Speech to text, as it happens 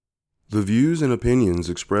The views and opinions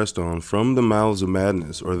expressed on From the Mouths of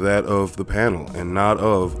Madness are that of the panel and not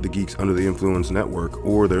of the Geeks Under the Influence Network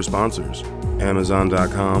or their sponsors,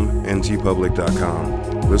 Amazon.com and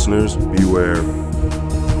tpublic.com. Listeners, beware.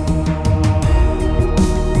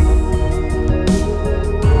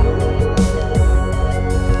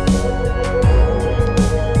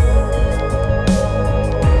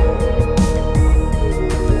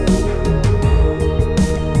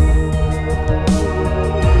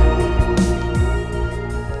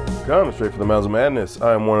 Coming straight from the Mouths of Madness,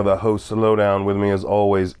 I am one of the hosts. Lowdown with me, as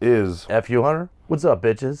always, is F.U. Hunter. What's up,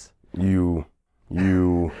 bitches? you.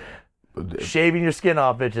 Shaving your skin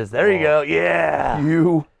off, bitches. There you go.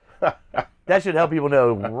 Yeah. That should help people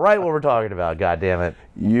know right what we're talking about. God damn it.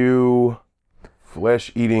 You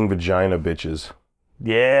flesh-eating vagina bitches.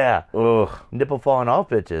 Yeah. Ugh. Nipple falling off,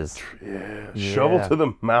 bitches. Yeah. Shovel to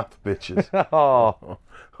the mouth bitches. Oh.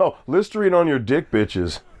 Oh, Listerine on your dick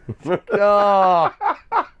bitches. Oh.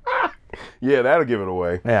 Yeah, that'll give it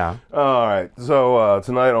away. Yeah. All right. So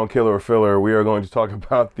tonight on Killer or Filler, we are going to talk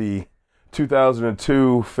about the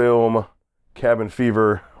 2002 film Cabin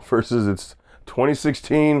Fever versus its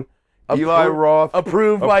 2016 Eli Roth.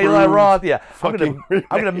 Approved by Eli Roth. Yeah. I'm fucking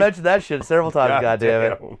gonna mention that shit several times. God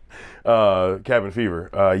damn it. Cabin Fever.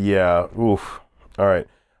 Yeah. Oof. All right.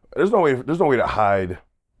 There's no way to hide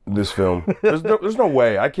this film. There's no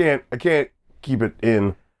way. I can't keep it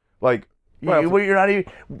in. Like, You're not even.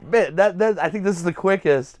 That I think this is the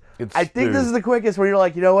quickest. This is the quickest where you're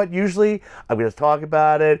like, you know what? Usually I'm gonna talk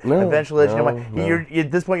about it. Eventually, you're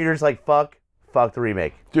at this point you're just like, fuck the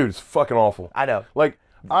remake. Dude, it's fucking awful. I know. Like,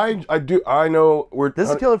 I know This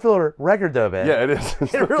is a Killer Filler record though, man. Yeah, it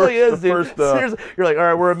is. It really is, dude. Seriously, you're like, all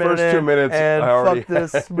right, we're a minute first 2 minutes, and I already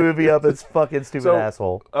fuck this movie up. It's fucking stupid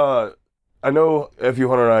asshole. I know F.U.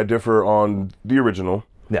 Hunter and I differ on the original.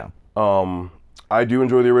 Yeah. I do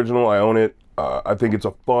enjoy the original. I own it. I think it's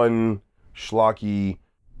a fun, schlocky,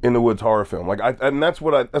 in the woods horror film. And that's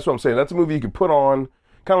what I'm saying. That's a movie you could put on,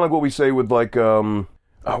 kind of like what we say with like,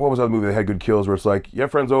 what was that movie that had good kills? Where it's like, you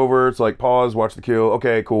have friends over. It's like, pause, watch the kill.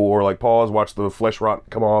 Okay, cool. Or like, pause, watch the flesh rot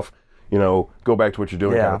come off. You know, go back to what you're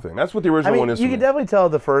doing, kind of thing. That's what the original one is. You can definitely tell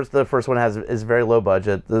the first one is very low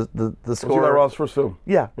budget. The score. Eli Roth's first film.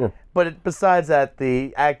 Yeah. But besides that,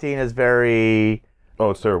 the acting is very. Oh,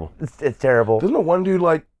 it's terrible. It's terrible. Doesn't the one dude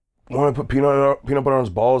like want to put peanut butter on his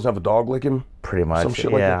balls and have a dog lick him? Pretty much. Some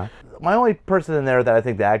shit like that. My only person in there that I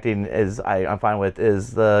think the acting is I'm fine with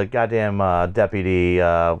is the goddamn deputy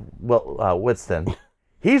Whitston.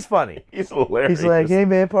 He's funny. He's hilarious. He's like, hey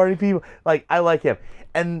man, party people. Like, I like him.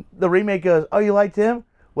 And the remake goes, oh, you liked him?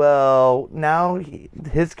 Well, now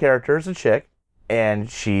his character is a chick, and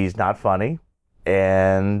she's not funny.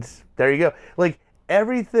 And there you go. Like,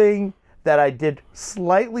 everything that I did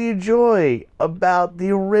slightly enjoy about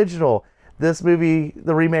the original, this movie,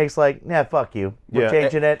 the remake's like, nah, fuck you. We're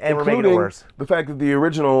changing it, and we're making it worse. The fact that the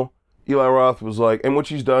original Eli Roth was like, and what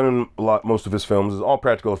he's done in most of his films is all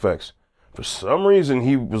practical effects. For some reason,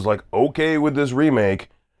 he was like, okay with this remake,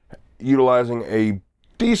 utilizing a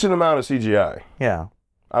decent amount of CGI. Yeah.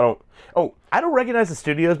 I don't recognize the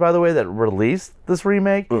studios, by the way, that released this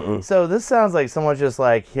remake. So this sounds like someone's just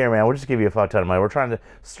like, here, man, we'll just give you a fuck ton of money. We're trying to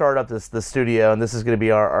start up the studio, and this is going to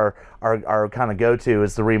be our kind of go-to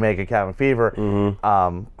is the remake of Cabin Fever.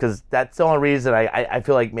 Because that's the only reason I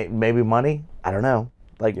feel like maybe money. I don't know.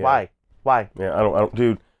 Like, why? Yeah, I don't,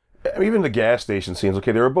 dude. I mean, even the gas station scenes,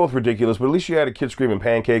 okay, they were both ridiculous, but at least you had a kid screaming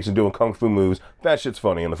pancakes and doing kung fu moves. That shit's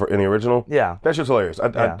funny in the original. Yeah. That shit's hilarious.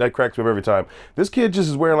 That cracks me up every time. This kid just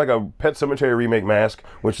is wearing like a Pet Sematary remake mask,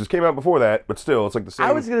 which just came out before that, but still, it's like the same.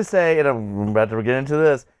 I was going to say, and I'm about to get into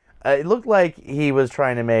this, it looked like he was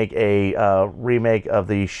trying to make a remake of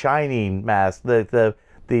the Shining mask, the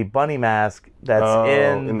bunny mask that's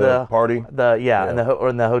in the party? in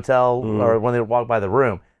the hotel, or when they walk by the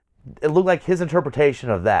room. It looked like his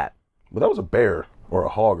interpretation of that. But that was a bear or a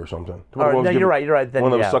hog or something. No, you're right. Then,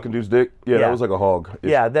 one that was sucking dude's dick? Yeah, that was like a hog.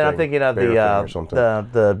 Then I'm thinking of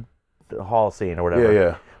the hall scene or whatever.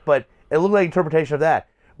 Yeah. But it looked like interpretation of that,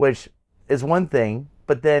 which is one thing.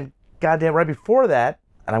 But then, goddamn, right before that,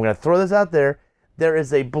 and I'm going to throw this out there, there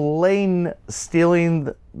is a blatant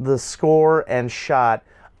stealing the score and shot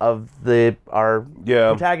of our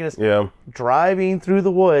protagonist driving through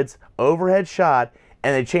the woods, overhead shot,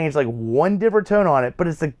 and they changed like one different tone on it, but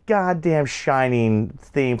it's the goddamn Shining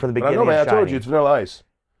theme from the beginning. I know, man. of I told you it's Vanilla Ice.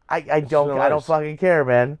 I don't fucking care,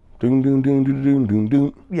 man. Doom doom doom doom doom doom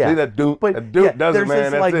doom. Yeah. See that doom? But that doom does it, man.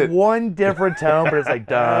 There's That's like it. one different tone, but it's like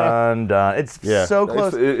dun dun. It's so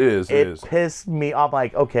close. It is. Pissed me off.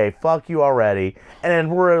 Like, okay, fuck you already. And then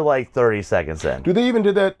we're like 30 seconds in. Dude, they even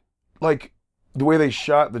did that like the way they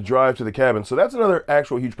shot the drive to the cabin. So that's another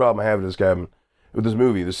actual huge problem I have with this cabin, with this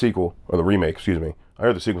movie, the sequel, or the remake, excuse me. I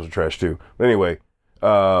heard the sequels are trash too. But anyway,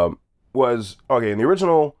 was, okay, in the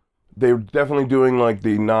original, they were definitely doing like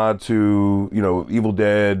the nod to, Evil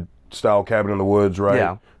Dead style cabin in the woods, right?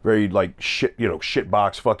 Yeah. Very like shit, shit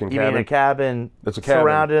box fucking You cabin. mean a cabin That's a cabin.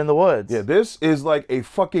 surrounded in the woods. Yeah, this is like a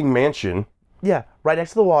fucking mansion Yeah, right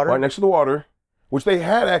next to the water. right next to the water, which they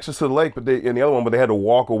had access to the lake, but in the other one, but they had to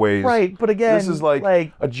walk a ways. Right, but again, This is like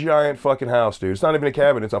a giant fucking house, dude. It's not even a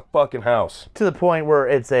cabin, it's a fucking house. to the point where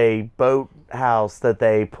it's a boat house that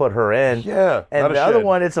they put her in. Yeah, And not a the other shed.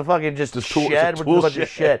 one, it's a fucking just tool- shed it's a with a tool bunch of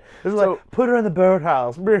shed. shit. It's So- like, put her in the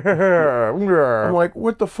boathouse. I'm like,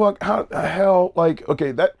 what the fuck? How the hell? Like,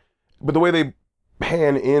 okay, but the way they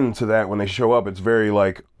pan into that when they show up, it's very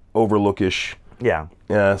like overlookish. Yeah.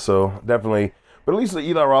 Yeah, so definitely. But at least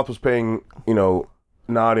Eli Roth was paying,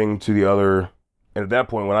 nodding to the other. And at that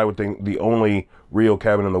point, when I would think the only real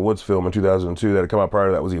Cabin in the Woods film in 2002 that had come out prior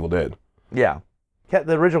to that was Evil Dead. Yeah.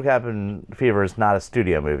 The original Cabin Fever is not a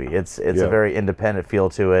studio movie. It's Yeah. a very independent feel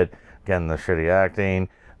to it. Again, the shitty acting.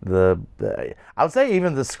 I would say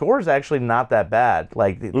even the score is actually not that bad.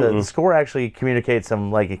 Like the score actually communicates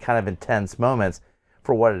some like kind of intense moments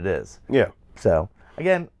for what it is. Yeah. So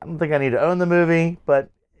again, I don't think I need to own the movie, but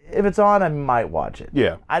if it's on, I might watch it.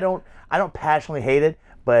 Yeah. I don't passionately hate it,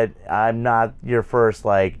 but I'm not your first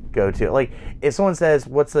like go to. Like if someone says,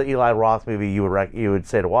 "What's the Eli Roth movie you would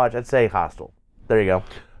say to watch?" I'd say Hostel. There you go.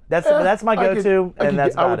 That's my go-to, and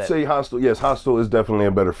that's about I would it. say Hostel. Yes, Hostel is definitely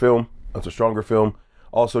a better film. It's a stronger film.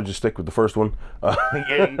 Also, just stick with the first one.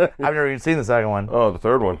 I've never even seen the second one. Oh, the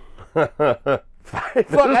third one. Fuck,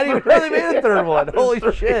 I didn't even know they made a third one. Holy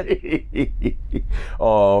shit.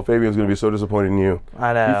 Oh, Fabian's gonna be so disappointed in you.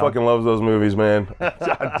 I know. He fucking loves those movies, man.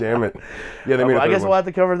 God damn it. Yeah, they made a I third guess one. we'll have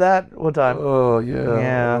to cover that one time. Oh yeah.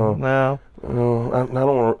 Yeah, Oh, no. oh, I don't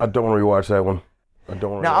want to rewatch that one. I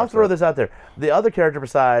don't want to. Now, I'll throw this out there. The other character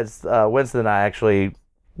besides Winston I actually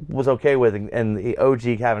was okay with in the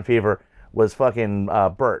OG Cabin Fever was fucking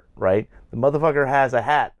Bert, right? The motherfucker has a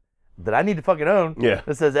hat that I need to fucking own. Yeah.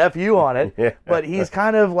 That says F-U on it. Yeah. But he's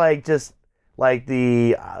kind of like just like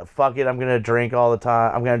the fuck it, I'm going to drink all the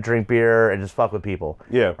time. I'm going to drink beer and just fuck with people.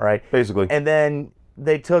 Yeah. All right. Basically. And then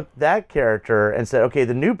they took that character and said, okay,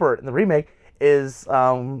 the new Bert in the remake is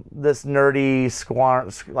this nerdy, small.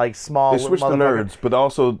 They switched the motherfucker. nerds, but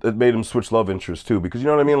also it made him switch love interests too. Because you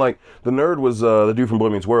know what I mean? Like the nerd was the dude from Boy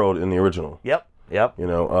Meets World in the original. Yep.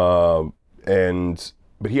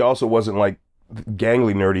 But he also wasn't like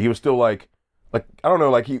gangly nerdy. He was still like I don't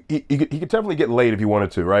know, like he could definitely get laid if he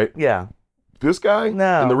wanted to, right? Yeah. This guy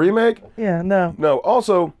No. in the remake, Yeah. No. no.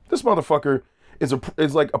 Also, this motherfucker is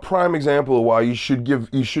like a prime example of why you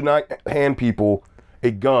should not hand people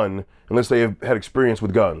a gun unless they have had experience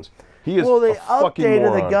with guns. He is Well, they a fucking updated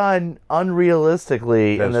moron. the gun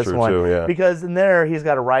unrealistically in That's this true, one too, yeah. because in there he's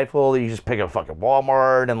got a rifle that you just pick up fucking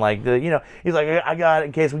Walmart and like he's like, I got it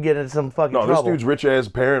in case we get into some fucking No, trouble. this dude's rich ass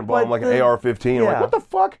parent bought him But like an AR-15. I'm yeah. like, what the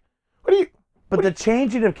fuck? What are you? But the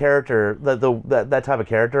changing of character, that type of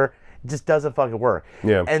character, just doesn't fucking work.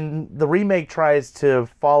 Yeah. And the remake tries to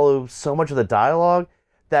follow so much of the dialogue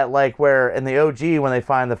that like where in the OG when they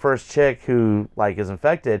find the first chick who like is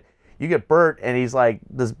infected, you get Bert and he's like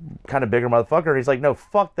this kind of bigger motherfucker. He's like, no,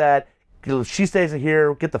 fuck that. She stays in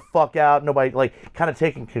here. Get the fuck out. Nobody like kind of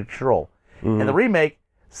taking control. In the remake,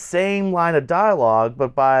 same line of dialogue,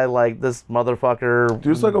 but by like this motherfucker.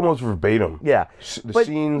 Dude, it's like almost verbatim. Yeah, The but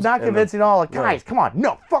scenes not and convincing all. Like, guys, come on,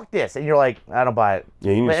 no, fuck this, and you're like, I don't buy it.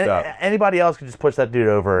 Yeah, you need to But stop. Anybody else could just push that dude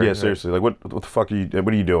over. Yeah, seriously. Like, what the fuck what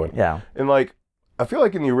are you doing? Yeah. And like, I feel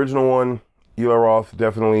like in the original one, Eli Roth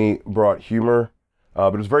definitely brought humor,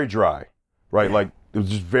 but it was very dry, right? Like, it was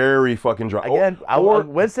just very fucking dry. Again,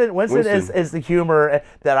 Winston is the humor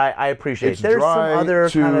that I appreciate. It's There's dry some other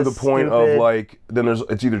to kind of the point stupid, of like, then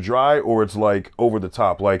it's either dry or it's like over the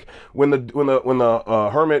top. Like when the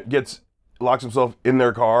hermit locks himself in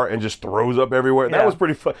their car and just throws up everywhere. Yeah. That was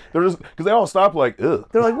pretty fun. They're just because they all stop like, ugh.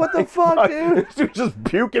 They're like, what the fuck, dude? This dude's just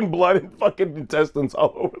puking blood and fucking intestines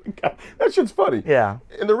all over the guy. That shit's funny. Yeah.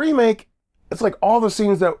 In the remake, it's like all the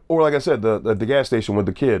scenes or like I said, the gas station with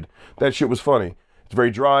the kid. That shit was funny. It's very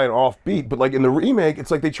dry and offbeat, but like in the remake,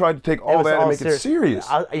 it's like they tried to take all was that all and make serious. it serious.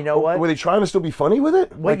 You know what? Were they trying to still be funny with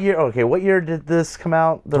it? What year? Okay, what year did this come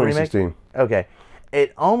out? The 2016. remake. Okay,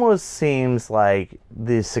 it almost seems like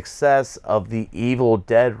the success of the Evil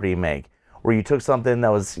Dead remake, where you took something that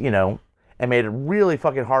was and made it really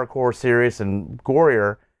fucking hardcore, serious, and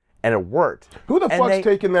gorier, and it worked. Who the fuck's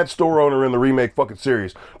taking that store owner in the remake fucking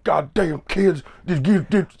serious? Goddamn kids!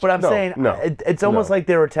 But I'm saying, it's almost like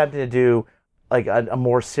they were attempting to do like a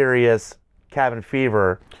more serious Cabin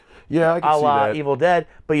Fever, Yeah, I can a see la that. Evil Dead.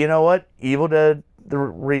 But you know what? Evil Dead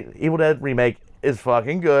remake is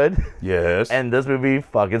fucking good, Yes. and this movie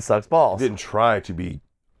fucking sucks balls. Didn't try to be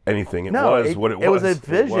anything. It No, was what it was. It was a What it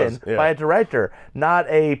vision was. Yeah. by a director, not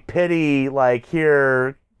a pity like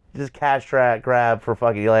here, just cash grab for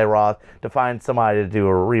fucking Eli Roth to find somebody to do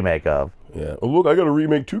a remake of. Yeah. Oh, look, I got a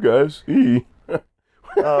remake too, guys. Eee.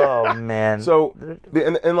 Oh man. So,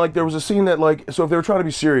 and like there was a scene that like, so if they were trying to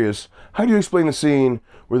be serious, how do you explain the scene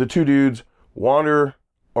where the two dudes wander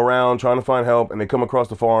around trying to find help and they come across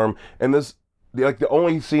the farm and the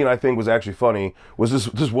only scene I think was actually funny was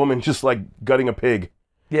this woman just like gutting a pig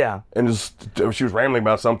yeah. and just she was rambling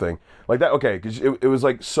about something like that. Okay, because it was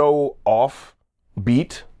like so off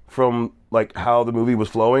beat from like how the movie was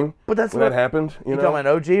flowing. But that's when what that happened. You know, talking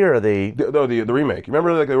about OG or the. the remake.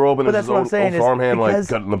 Remember, like they were open But as that's this what I'm old saying. Is farmhand like because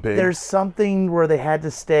gutting the pig. there's something where they had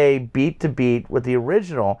to stay beat to beat with the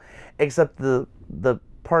original, except the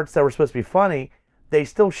parts that were supposed to be funny, they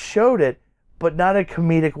still showed it, but not in a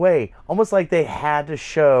comedic way. Almost like they had to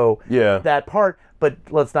show Yeah. that part, but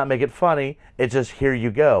let's not make it funny. It's just here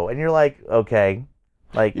you go, and you're like, okay,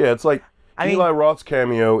 like Yeah, it's like I mean- Eli Roth's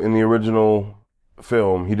cameo in the original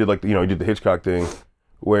film. He did like he did the Hitchcock thing,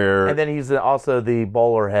 where and then he's also the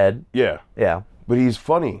bowler head. yeah, Yeah. but he's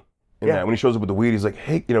funny in Yeah. that. When he shows up with the weed, he's like,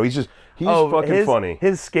 hey, he's fucking his, funny.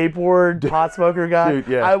 His skateboard pot smoker guy. Dude,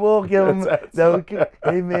 yeah. I will give him.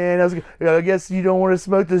 Hey man, I guess you don't want to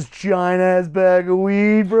smoke this giant ass bag of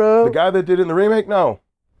weed, bro. The guy that did it in the remake, no,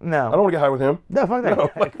 I No, don't want to get high with him. no, fuck that No,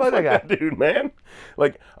 guy. like, fuck that guy. dude, man.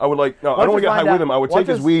 Like I would like no, I Once don't want you to get high find with out- him. I would once take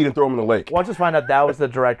his it's- weed and throw him in the lake. We'll just find out that was the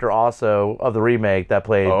director also of the remake that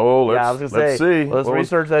played. Oh, let's, yeah, I was gonna let's say, see. Let's Well,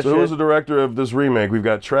 research that so shit. who's the director of this remake? We've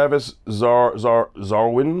got Travis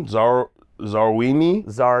Zarwini.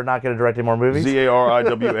 Czar not going to direct any more movies.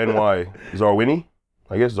 Zariwny. Zarwini?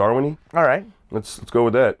 I guess Zarwini. All right. Let's go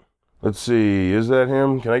with that. Let's see. Is that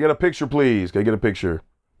him? Can I get a picture, please? Can I get a picture?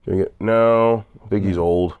 No. I think he's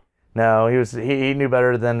old. No, he knew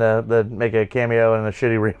better than to make a cameo in a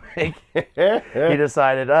shitty remake. He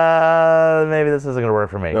decided, maybe this isn't going to work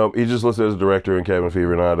for me. Nope. He's just listed as a director in Cabin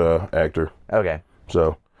Fever, not a actor. Okay.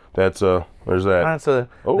 So that's there's that. All right, so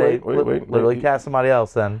Oh, they wait. literally He- cast somebody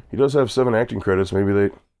else then. He does have 7 acting credits. Maybe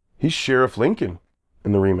he's Sheriff Lincoln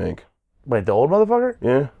in the remake. Wait, the old motherfucker?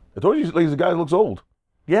 Yeah. I told you he's a guy that looks old.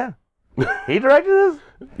 Yeah. He directed this?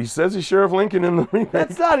 He says he's Sheriff Lincoln in the remake.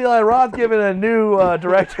 That's not Eli Roth giving a new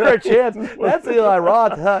director a chance. That's Eli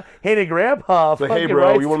Roth hating grandpa. It's like, hey, fucking bro,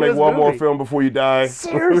 writes you want to to make his one more movie. film before you die?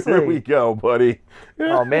 Seriously. Here we go, buddy.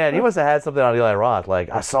 Oh, man, he must have had something on Eli Roth. Like,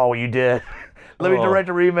 I saw what you did. Let me Oh. direct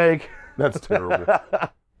a remake. That's terrible.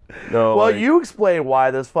 No. Well, like- you explain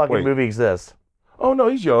why this fucking Wait. movie exists. Oh no,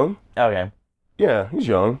 he's young. Okay. Yeah, he's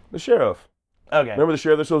young. The sheriff. Okay. Remember the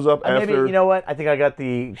sheriff that shows up Maybe, after? you know what? I think I got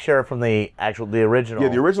the sheriff from the original. Yeah,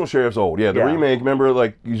 the original sheriff's old. Yeah, the Yeah. remake. Remember,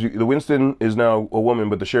 like the Winston is now a woman,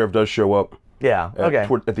 but the sheriff does show up. Yeah, okay.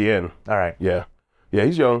 At the end. All right. Yeah. Yeah,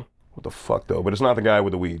 he's young. What the fuck though? But it's not the guy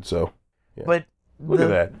with the weed. So But look at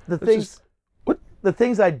that. The That's things, just- what? the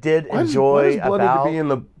things I did Why enjoy does blood about need to be in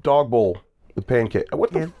the dog bowl with pancake?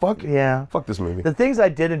 What the fuck? yeah. Fuck this movie. The things I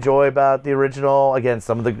did enjoy about the original, again,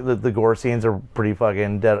 some of the gore scenes are pretty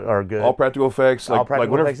fucking are good. All practical effects. Like, All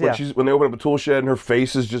practical like when, effects, when yeah. she's when they open up a tool shed and her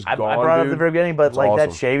face is just I gone. brought it up at dude. the very beginning, but That's like that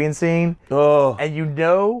awesome. shaving scene, Oh. and you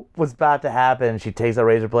know what's about to happen. She takes that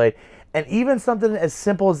razor blade, and even something as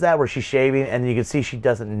simple as that, where she's shaving, and you can see she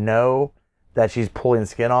doesn't know that she's pulling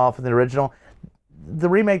skin off in the original. The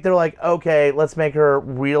remake, they're like, okay, let's make her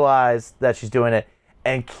realize that she's doing it,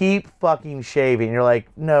 and keep fucking shaving. You're like,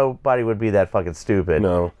 nobody would be that fucking stupid.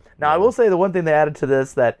 No. Now, I will say the one thing they added to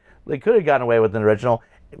this that they could have gotten away with in the original,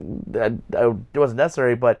 it wasn't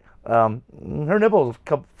necessary, but her nipples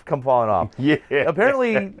come falling off. Yeah.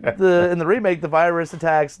 Apparently, in the remake, the virus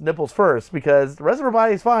attacks nipples first because the rest of her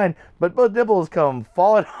body's fine, but both nipples come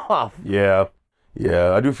falling off. Yeah.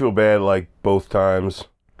 Yeah. I do feel bad, like, both times.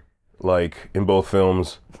 Like, in both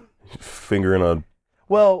films, fingering a...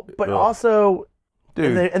 Well, but Ugh. also,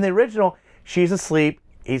 Dude. in the original, she's asleep.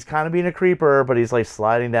 He's kind of being a creeper, but he's like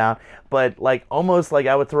sliding down. But like almost like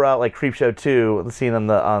I would throw out like Creepshow 2, the scene on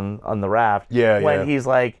the raft. Yeah, when yeah. he's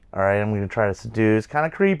like, all right, I'm gonna try to seduce, kind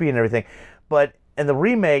of creepy and everything. But in the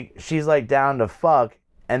remake, she's like down to fuck,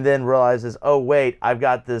 and then realizes, oh wait, I've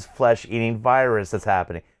got this flesh-eating virus that's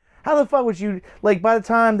happening. How the fuck would you, like, by the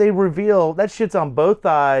time they reveal that shit's on both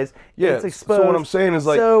thighs, Yeah, it's exposed. so what I'm saying is,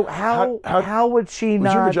 like, so how would she Was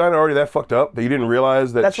not? your vagina already that fucked up that you didn't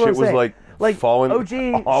realize that That's what shit I'm was, saying. like falling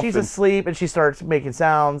OG, off? she's and- asleep and she starts making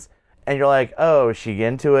sounds, and you're like, oh, is she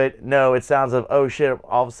into it? No, it sounds of, oh shit,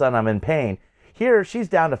 all of a sudden I'm in pain. Here, she's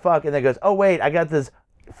down to fuck, and then goes, oh, wait, I got this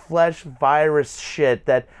flesh virus shit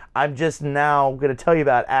that I'm just now going to tell you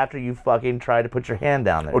about after you fucking try to put your hand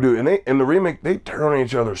down there. Oh, dude, and in the remake, they turn on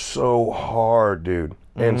each other so hard, dude,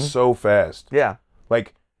 and so fast. Yeah.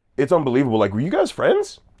 Like, it's unbelievable. Like, were you guys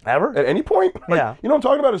friends? Ever? At any point? Like, Yeah. You know what I'm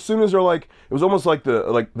talking about? As soon as they're like, it was almost like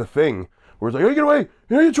the thing where it's like, hey, get away.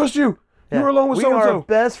 You know, you trust you. You were alone with we so-and-so. are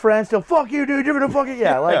best friends still. Fuck you, dude. You're going to fucking...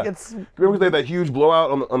 Yeah, like, it's... Remember they had that huge blowout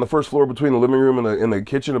on the first floor between the living room and the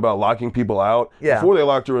kitchen about locking people out? Yeah. Before they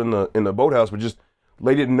locked her in the boathouse, but just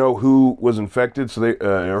they didn't know who was infected, so they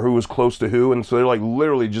or who was close to who, and so they're like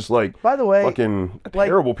literally just like By the way, fucking like,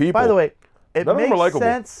 terrible people. By the way, it None of them are makes likable.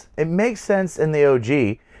 sense. It makes sense in the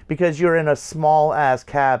OG because you're in a small ass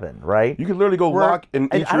cabin, right? You could literally go lock in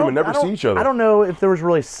each room and never see each other. I don't know if there was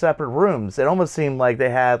really separate rooms. It almost seemed like they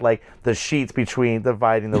had like the sheets between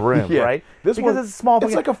dividing the rooms, Yeah. right? This because one, it's a small.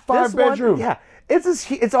 it's like a this one, 5-bedroom. Yeah,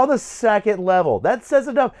 it's on the second level. That says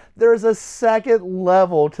enough. There's a second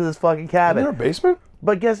level to this fucking Is cabin. there a basement?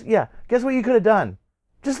 But guess what you could have done?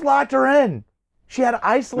 Just locked her in. She had an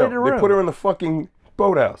isolated No, room. they put her in the fucking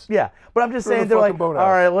boathouse. Yeah, but I'm just They're in saying the they're like, fucking all boathouse.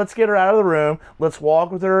 right, let's get her out of the room. Let's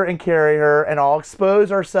walk with her and carry her, and I'll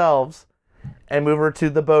expose ourselves and move her to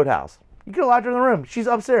the boathouse. You could have locked her in the room. She's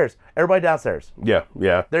upstairs. Everybody downstairs. Yeah,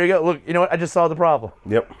 yeah. There you go. Look, you know what? I just solved the problem.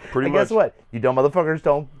 Yep, pretty And much. guess what? You dumb motherfuckers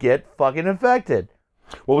don't get fucking infected.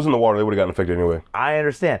 What was in the water? They would have gotten infected anyway. I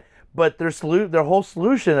understand. But their whole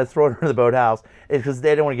solution to throwing her in the boathouse is because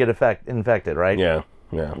they don't want to get infected, right? Yeah,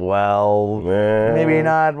 yeah. Well, Yeah. maybe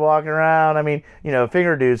not walking around. I mean,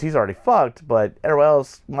 Finger Dudes, he's already fucked, but everyone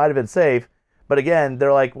else might have been safe. But again,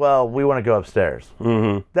 they're like, well, we want to go upstairs.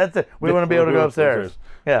 Mm-hmm. That's it. We want to be able to go upstairs.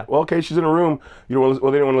 Yeah. Well, okay, she's in a room. You don't. Well,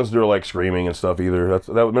 they didn't want to listen to her like screaming and stuff either.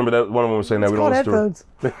 Remember that one of them was saying that It's we don't called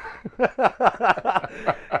listen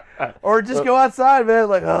headphones. Or just go outside, man.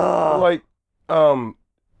 Like, to her. oh. Like,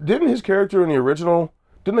 didn't his character in the original?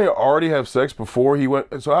 Didn't they already have sex before he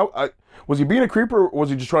went? So I was he being a creeper, or was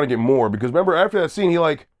he just trying to get more? Because remember after that scene, he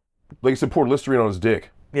like you said, poured Listerine on his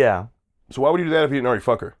dick. Yeah. So why would he do that if he didn't already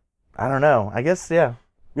fuck her? I don't know. I guess, yeah.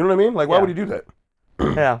 You know what I mean? Like, why Yeah. would he do that?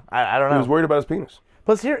 Yeah. I don't He know. was worried about his penis.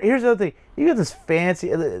 Plus, here's the other thing. You got this fancy...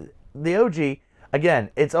 The OG, again,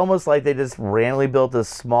 it's almost like they just randomly built this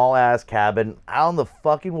small-ass cabin out in the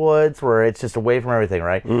fucking woods where it's just away from everything,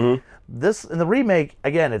 right? Mm-hmm. This, in the remake,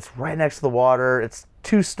 again, it's right next to the water. It's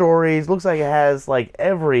 2 stories. Looks like it has, like,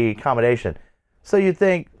 every accommodation. So you'd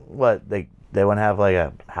think, what, they want to have, like,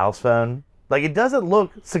 a house phone? Like, it doesn't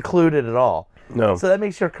look secluded at all. No. So that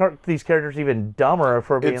makes these characters even dumber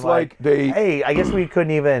for being It's like they- hey, I guess we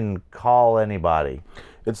couldn't even call anybody.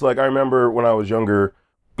 It's like I remember when I was younger,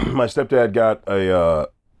 my stepdad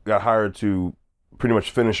got hired to pretty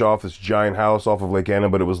much finish off this giant house off of Lake Anna,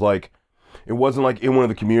 but it wasn't like in one of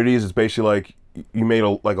the communities. It's basically like you made a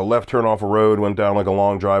left turn off a road, went down like a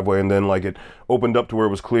long driveway, and then like it opened up to where it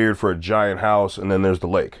was cleared for a giant house, and then there's the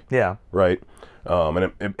lake, Yeah. right?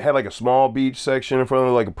 And it had like a small beach section in front of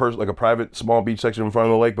it, like a private small beach section in front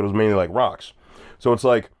of the lake, but it was mainly like rocks. So it's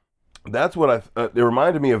like that's what it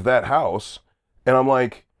reminded me of that house, and I'm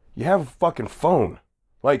like, you have a fucking phone.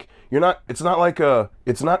 Like it's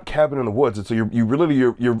not cabin in the woods. It's you're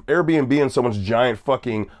Airbnb in someone's giant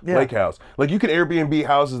fucking lake house. Like you could Airbnb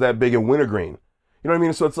houses that big in Wintergreen. You know what I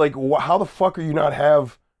mean? So it's like, how the fuck are you not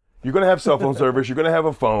have? You're gonna have cell phone service. You're gonna have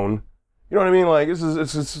a phone. You know what I mean? Like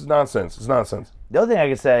it's nonsense. It's nonsense. The other thing I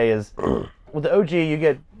could say is, with the OG, you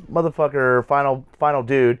get motherfucker final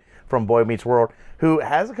dude from Boy Meets World who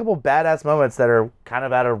has a couple badass moments that are kind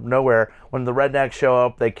of out of nowhere. When the rednecks show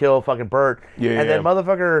up, they kill fucking Bert, and then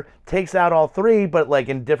motherfucker takes out all 3, but like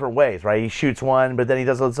in different ways, right? He shoots one, but then he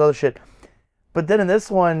does all this other shit. But then in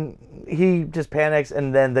this one, he just panics,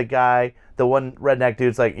 and then the one redneck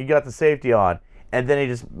dude's like, "You got the safety on." And then he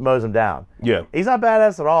just mows them down. Yeah. He's not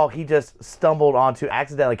badass at all. He just stumbled onto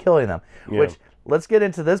accidentally killing them. Yeah. Which, let's get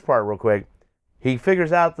into this part real quick. He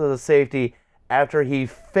figures out the safety after he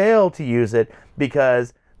failed to use it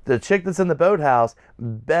because the chick that's in the boathouse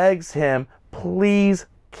begs him, please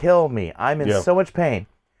kill me. I'm in so much pain.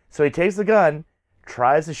 So he takes the gun,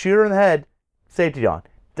 tries to shoot her in the head, safety on.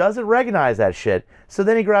 Doesn't recognize that shit. So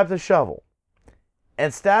then he grabs a shovel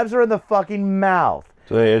and stabs her in the fucking mouth.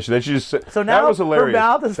 So then she just So now that was hilarious. her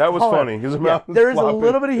mouth is that was falling. funny. His mouth is there is flopping. a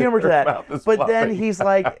little bit of humor to Her that. mouth is But then flopping. he's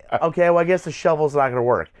like, okay, well, I guess the shovel's not going to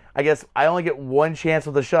work. I guess I only get one chance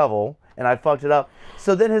with the shovel, and I fucked it up.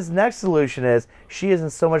 So then his next solution is, she is in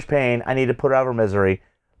so much pain, I need to put her out of her misery.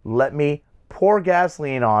 Let me pour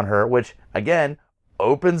gasoline on her, which, again,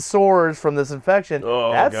 open sores from this infection.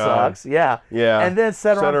 Oh, that God. sucks. Yeah. Yeah. And then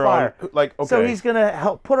set her on fire. Like, okay. So he's gonna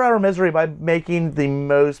help put her out of misery by making the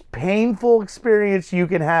most painful experience you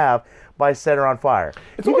can have by set her on fire.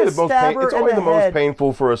 It's only the most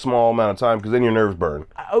painful for a small amount of time because then your nerves burn.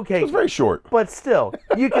 Okay. So it's very short. But still,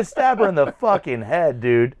 you can stab her in the fucking head,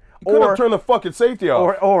 dude. Could have turned the fucking safety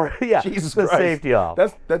off. Or yeah, Jesus the Christ. safety off.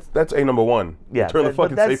 That's a number one. Yeah, turn the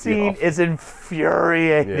fucking but that safety scene off. is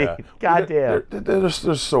infuriating. Yeah. God damn. They're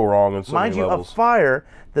so wrong in so Mind many you, levels. a fire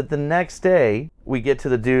that the next day we get to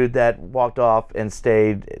the dude that walked off and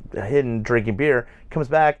stayed hidden drinking beer, comes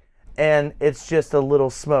back, and it's just a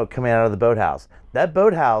little smoke coming out of the boathouse. That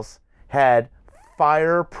boathouse had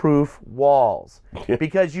fireproof walls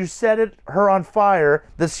because you set her on fire,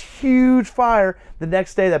 this huge fire. The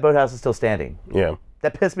next day, that boathouse is still standing. Yeah.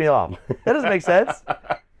 That pissed me off. That doesn't make sense.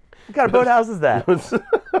 What kind of boathouse is that? What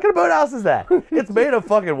kind of boathouse is that? It's made of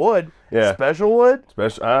fucking wood. Yeah. Special wood.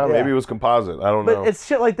 Maybe it was composite. I don't know. But it's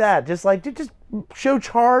shit like that. Just show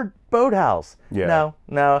charred boathouse. Yeah.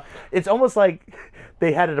 No. It's almost like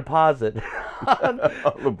they had a deposit on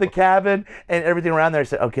the cabin and everything around there.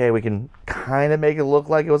 Said, okay, we can kind of make it look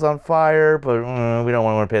like it was on fire, but we don't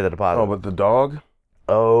want to pay the deposit. Oh, but the dog?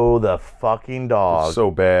 Oh, the fucking dog. It's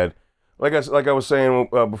so bad. Like I was saying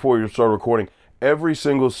before you started recording, every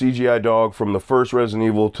single CGI dog from the first Resident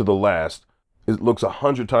Evil to the last, it looks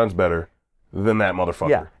 100 times better than that motherfucker.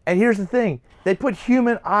 Yeah, and here's the thing. They put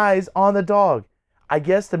human eyes on the dog. I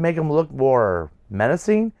guess to make him look more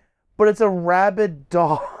menacing, but it's a rabid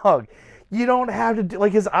dog. You don't have to do,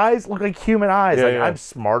 like, his eyes look like human eyes. Yeah. I'm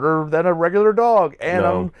smarter than a regular dog,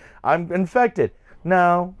 and I'm infected.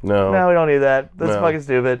 No, we don't need that. That's fucking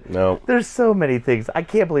stupid. No. There's so many things. I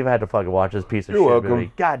can't believe I had to fucking watch this piece of You're shit welcome.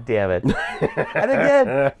 movie. God damn it. And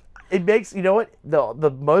again, it makes, you know what?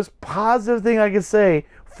 The most positive thing I can say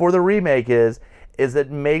for the remake is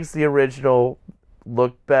it makes the original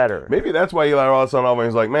look better. Maybe that's why Eli Roth signed off and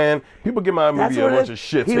he's like, man, people give my movie a bunch of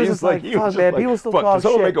shit. He was just like, fuck, man, people still talk does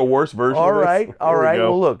someone shit. make a worse version All of this? right. Here we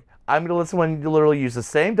go. Well, look, I'm going to let someone literally use the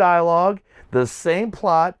same dialogue, the same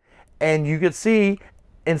plot, and you could see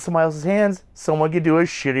in somebody else's hands, someone could do a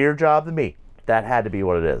shittier job than me. That had to be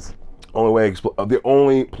what it is. The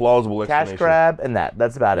only plausible explanation. Cash grab and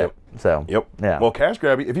that's about it. So, Yep. yeah. Well, cash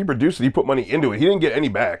grab, if he produced it, he put money into it. He didn't get any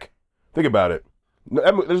back. Think about it.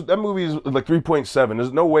 That movie is like 3.7.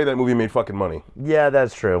 There's no way that movie made fucking money. Yeah,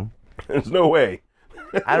 that's true. There's no way.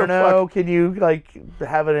 I don't know. Can you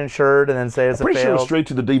have it insured and then say it's I'm a pretty sure it was failed? straight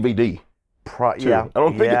to the DVD. Yeah. I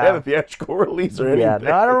don't think it had a theatrical release or anything. Yeah.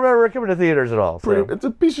 No, I don't remember it coming to theaters at all. So. It's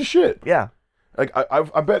a piece of shit. Yeah. Like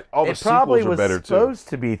I bet all the It probably sequels are was better too. supposed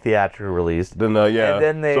to be theatrically released. Then And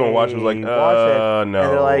then they someone watched it was like, watched it, no. and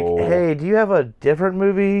they're like, hey, do you have a different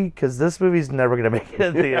movie? Because this movie's never going to make it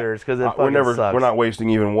in theaters because it fucking sucks. We're not wasting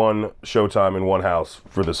even one showtime in one house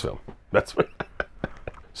for this film. That's what.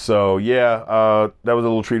 So yeah, that was a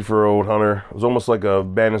little treat for old Hunter. It was almost like a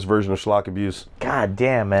banished version of schlock abuse. God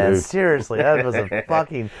damn, man. Dude. Seriously, that was a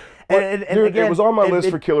fucking... And Dude, again, it was on my list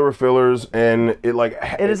for killer of fillers, and it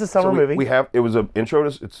is a summer movie. It was an intro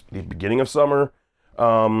to it's the beginning of summer,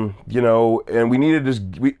 and we needed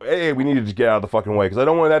we needed to get out of the fucking way because I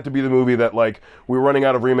don't want that to be the movie that like we're running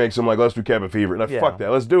out of remakes. I'm like, let's do Cabin Fever, and fuck that,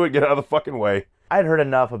 let's do it, get out of the fucking way. I'd heard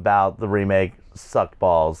enough about the remake sucked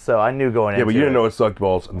balls, so I knew going into it. Yeah, but you didn't know it sucked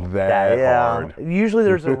balls that hard. Usually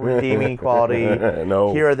there's a redeeming quality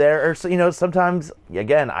No. here or there. Or sometimes,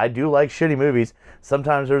 again, I do like shitty movies.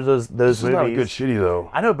 Sometimes there's those This movies. is not a good shitty though.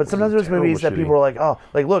 I know, but sometimes there's movies that people are like, oh,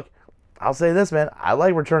 like look, I'll say this, man. I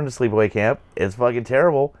like Return to Sleepaway Camp. It's fucking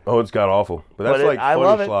terrible. Oh, it's god awful. But that's like I funny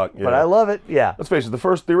love it. schlock. Yeah. But I love it. Yeah. Let's face it,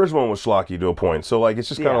 the original one was schlocky to a point. So like it's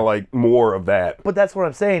just kind of like more of that. But that's what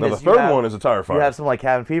I'm saying. Now, the third one is a tire fire. You have something like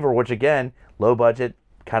Cabin Fever, which again, low budget,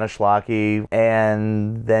 kind of schlocky,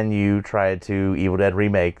 and then you tried to Evil Dead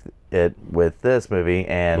remake it with this movie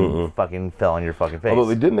and fucking fell on your fucking face.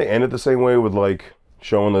 Although they end it the same way with like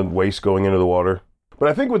showing the waste going into the water. But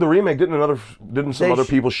I think with the remake, didn't some other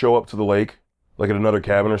people show up to the lake, like at another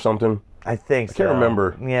cabin or something? I think so. I can't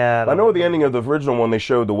remember. Yeah. I know at the ending of the original one, they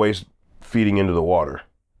showed the waste feeding into the water.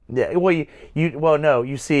 Yeah. Well,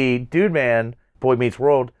 you see Dude Man, Boy Meets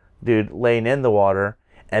World, dude laying in the water,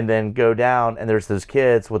 and then go down, and there's those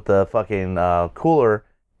kids with the fucking cooler,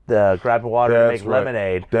 grabbing water to make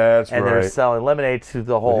lemonade. That's and right. they're selling lemonade to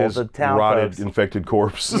the town rotted, folks. infected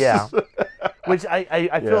corpse. Yeah. Which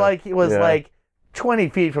I feel like it was like 20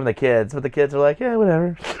 feet from the kids, but the kids are like, yeah,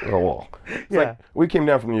 whatever. Oh, well. It's like, we came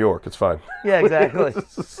down from New York. It's fine. Yeah, exactly.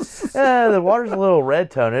 The water's a little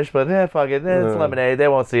red tonish, but fuck it. It's lemonade. They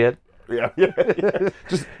won't see it. Yeah.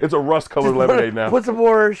 Just it's a rust-colored lemonade now. Put some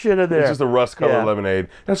more shit in there. It's just a rust-colored Yeah. lemonade.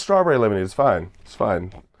 That's strawberry lemonade. It's fine. It's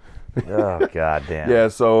fine. Oh god damn. Yeah.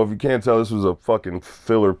 So if you can't tell, this was a fucking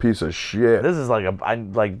filler piece of shit. This is like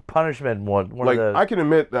punishment one Like of the I can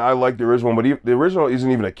admit that I like the original, but the original isn't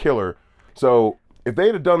even a killer. So if they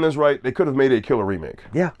had done this right, they could have made a killer remake.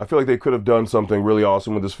 Yeah. I feel like they could have done something really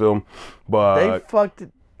awesome with this film, but they fucked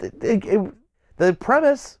the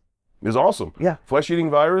premise. it's awesome. Yeah. Flesh-eating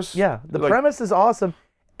virus. Yeah, the like, premise is awesome.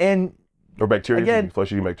 And or bacteria. Again,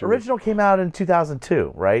 flesh-eating bacteria. original came out in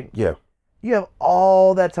 2002, right? Yeah. You have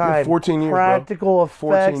all that time, 14 years, bro. practical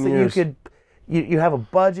 14 effects that years. you have a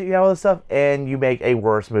budget, you have all this stuff, and you make a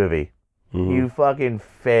worse movie. Mhm. You fucking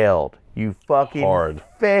failed. You fucking Hard.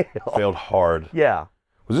 failed. Failed hard. Yeah.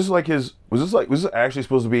 Was this actually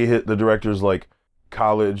supposed to be the director's like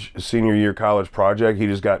senior year college project? He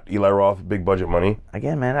just got Eli Roth big budget money.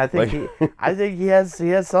 Again, man, I think Like- I think he has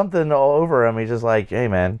something all over him. He's just like, hey,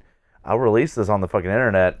 man, I'll release this on the fucking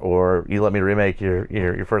internet, or you let me remake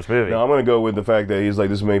your first movie. No, I'm gonna go with the fact that he's like,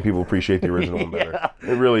 this made people appreciate the original one better. Yeah.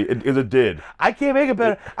 It really, it did. I can't make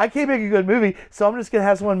a good movie, so I'm just gonna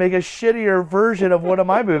have someone make a shittier version of one of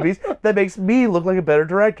my movies that makes me look like a better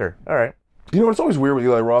director. All right. You know, it's always weird with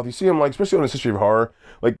Eli Roth. You see him, like, especially on his History of Horror,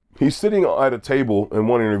 like, he's sitting at a table in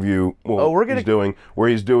one interview, he's doing,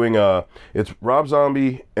 it's Rob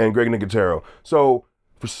Zombie and Greg Nicotero. So,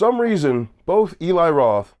 for some reason, both Eli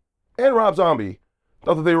Roth and Rob Zombie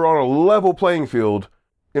thought that they were on a level playing field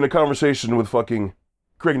in a conversation with fucking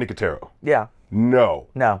Greg Nicotero. Yeah. No.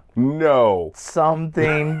 No.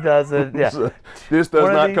 Something doesn't. Yeah. This does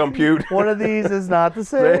not compute. One of these is not the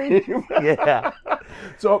same. Yeah.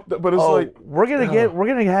 So, but it's like we're gonna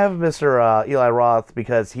have Mr. Eli Roth,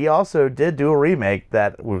 because he also did do a remake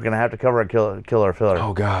that we're gonna have to cover a killer filler.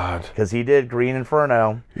 oh god, Because he did Green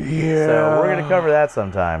Inferno. yeah. So we're gonna cover that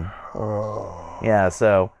sometime. Oh. Yeah.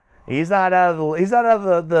 So he's not out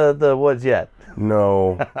of the woods yet.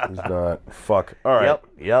 No, he's not. Fuck. All right.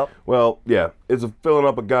 Yep. Well, yeah, it's filling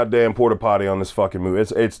up a goddamn porta potty on this fucking movie.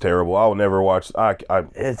 It's terrible. I will never watch.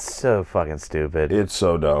 It's so fucking stupid. It's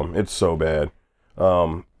so dumb. It's so bad.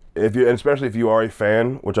 Especially if you are a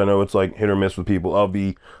fan, which I know it's like hit or miss with people of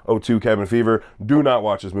the O2 Cabin Fever, do not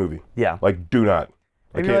watch this movie. Yeah. Like, do not.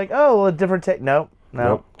 If you're like, oh, well, a different take. No.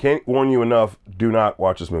 Nope. Can't warn you enough. Do not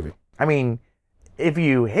watch this movie. I mean, if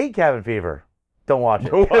you hate Cabin Fever, don't watch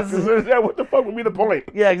it. Don't watch this. What the fuck would be the point?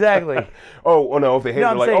 Yeah, exactly. Oh, no. If they hate it,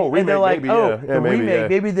 I'm they're like, saying, oh, and remake, they're like, maybe, oh, yeah, the maybe, remake, yeah.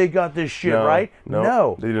 maybe they got this shit No, right.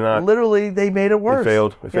 no, they did not. Literally, they made it worse. They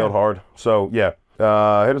failed. They failed hard. So, yeah.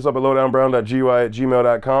 Hit us up at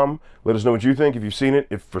lowdownbrown.gy@gmail.com. Let us know what you think, if you've seen it.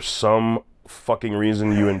 If for some fucking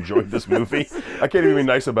reason you enjoyed this movie, I can't even be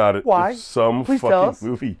nice about it. Why? If some Please tell us. fucking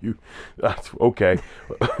movie you... okay.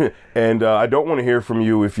 And I don't want to hear from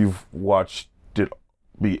you if you've watched it.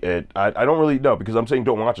 I don't really know, because I'm saying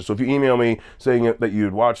don't watch it. So if you email me saying that you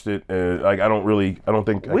had watched it, I don't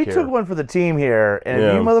think I We care. took one for the team here, and Yeah.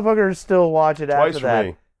 if you motherfuckers still watch it Twice after for that,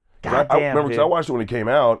 me. God I damn, remember, because I watched it when it came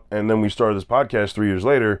out, and then we started this podcast 3 years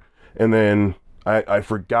later, and then I'd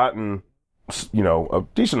forgotten, a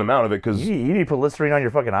decent amount of it, because you need to put Listerine on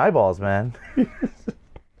your fucking eyeballs, man.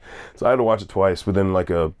 so I had to watch it twice within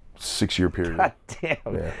like a 6-year period. God damn.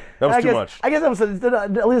 Yeah. That was too much. I guess I'm saying,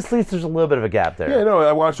 at least there's a little bit of a gap there. Yeah, no,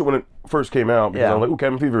 I watched it when it first came out, because Yeah. I was like, ooh,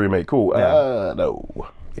 Cabin Fever remake, cool. Yeah. No.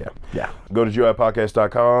 Yeah. Yeah. Go to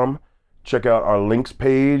GIPodcast.com. Check out our links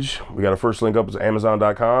page. We got our first link up is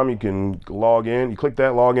Amazon.com. You can log in. You click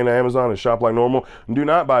that, log into Amazon, and shop like normal. And do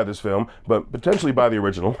not buy this film, but potentially buy the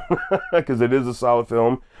original, because it is a solid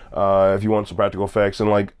film. If you want some practical effects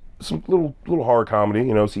and like some little horror comedy,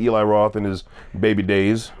 see Eli Roth in his baby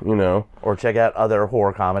days, Or check out other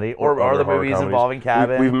horror comedy, or other other horror movies comedies. involving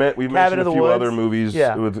Cabin. We've Cabin mentioned of a the few Woods. other movies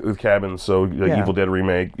Yeah. with cabins. So Yeah. Evil Dead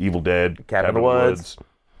remake, Evil Dead, Cabin of the Woods.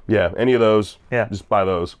 Yeah, any of those. Yeah. Just buy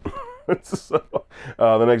those. So,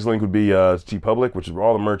 the next link would be TeePublic, which is where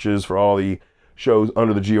all the merch is for all the shows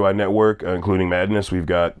under the GOI network, including Madness. We've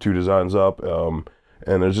got 2 designs up, and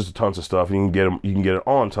there's just tons of stuff. You can get it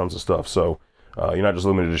on tons of stuff. So you're not just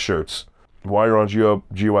limited to shirts. While you're on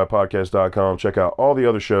GOIPodcast.com, check out all the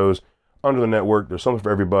other shows under the network. There's something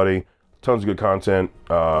for everybody. Tons of good content.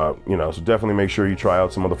 So definitely make sure you try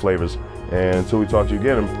out some of the flavors. And until we talk to you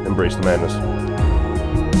again, embrace the madness.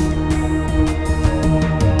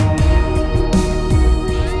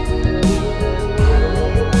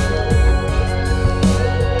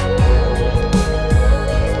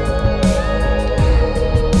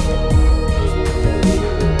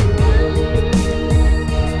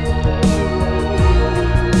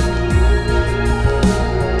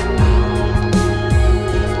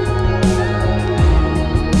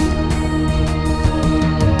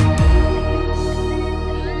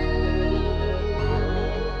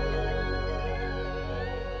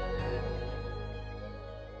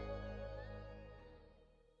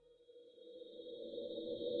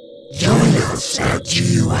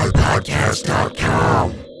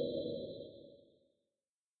 GUIPodcast.com.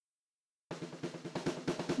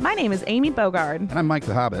 My name is Amy Bogard, And I'm Mike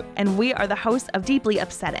the Hobbit. and we are the hosts of Deeply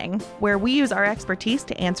Upsetting, where we use our expertise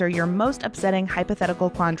to answer your most upsetting hypothetical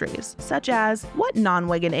quandaries, such as what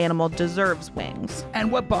non-winged animal deserves wings?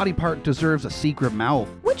 And what body part deserves a secret mouth?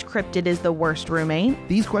 Which cryptid is the worst roommate?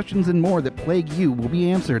 These questions and more that plague you will be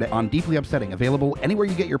answered on Deeply Upsetting, available anywhere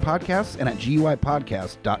you get your podcasts and at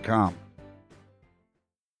GUIPodcast.com.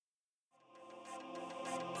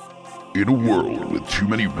 In a world with too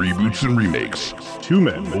many reboots and remakes, Two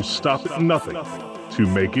men will stop at nothing to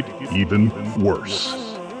make it even worse.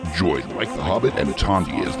 join Mike the Hobbit and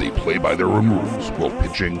Tondi as they play by their own rules while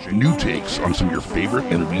pitching new takes on some of your favorite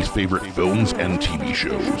and least favorite films and TV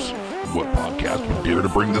shows. What podcast would dare to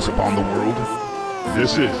bring this upon the world?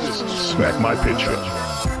 This is Smack My Pitch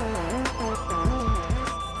Up.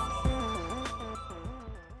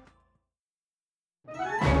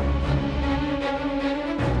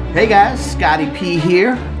 Hey guys, Scotty P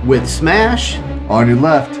here with Smash on your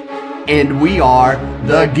left. And we are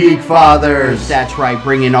the Geek Fathers. That's right,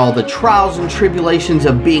 bringing all the trials and tribulations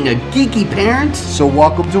of being a geeky parent. So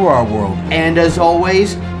welcome to our world. And as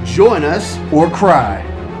always, join us Or cry.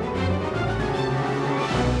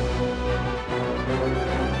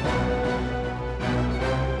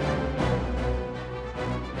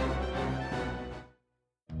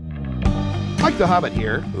 Mike the Hobbit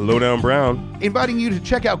here, Lowdown Brown. inviting you to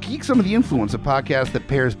check out Geek Some of the Influence, a podcast that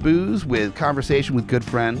pairs booze with conversation with good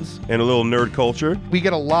friends. And a little nerd culture. We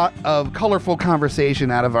get a lot of colorful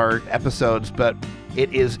conversation out of our episodes, but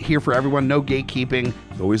it is here for everyone, no gatekeeping.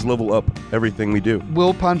 Always level up everything we do.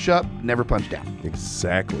 We'll punch up, never punch down.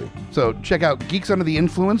 Exactly. So check out Geeks Under the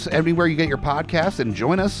Influence everywhere you get your podcasts and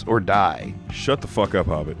join us or die. Shut the fuck up,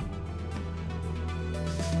 Hobbit.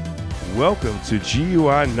 Welcome to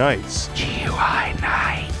GUI Nights. GUI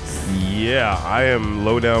Nights. Yeah, I am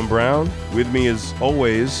Lowdown Brown. With me as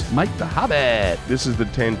always, Mike the Hobbit. this is the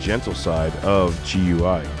tangential side of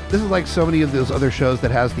GUI. This is like so many of those other shows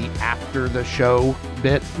that has the after the show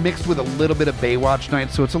bit mixed with a little bit of Baywatch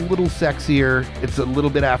Nights, so it's a little sexier. It's a little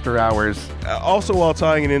bit after hours. Also while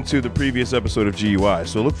tying it into the previous episode of GUI.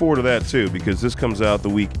 So look forward to that too, because this comes out the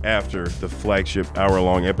week after the flagship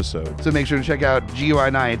hour-long episode. So make sure to check out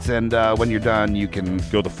GUI Nights, and when you're done, you can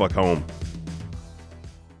Go the fuck home.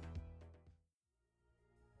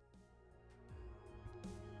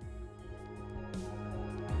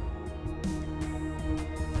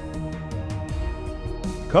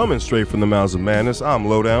 Coming straight from the mouths of madness, I'm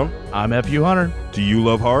Lowdown. I'm F.U. Hunter. Do you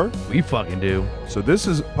love horror? We fucking do. So this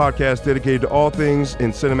is a podcast dedicated to all things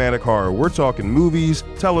in cinematic horror. We're talking movies,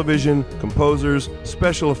 television, composers,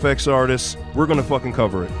 special effects artists. We're gonna fucking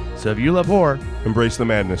cover it. So if you love horror, Embrace the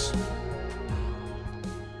madness.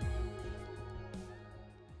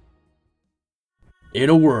 In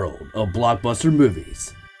a world of blockbuster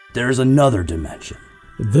movies, there's another dimension.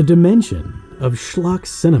 The dimension of schlock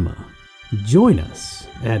cinema. Join us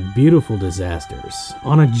at Beautiful Disasters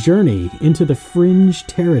on a journey into the fringe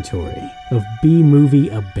territory of B-movie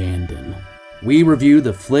abandon. We review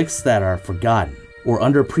the flicks that are forgotten or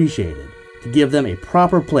underappreciated to give them a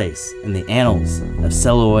proper place in the annals of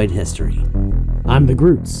celluloid history. I'm the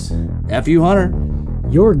Groots, F.U. Hunter.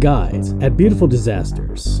 your guides at Beautiful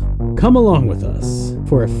Disasters. Come along with us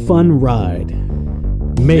for a fun ride.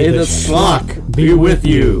 May May the schlock be with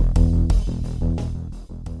you.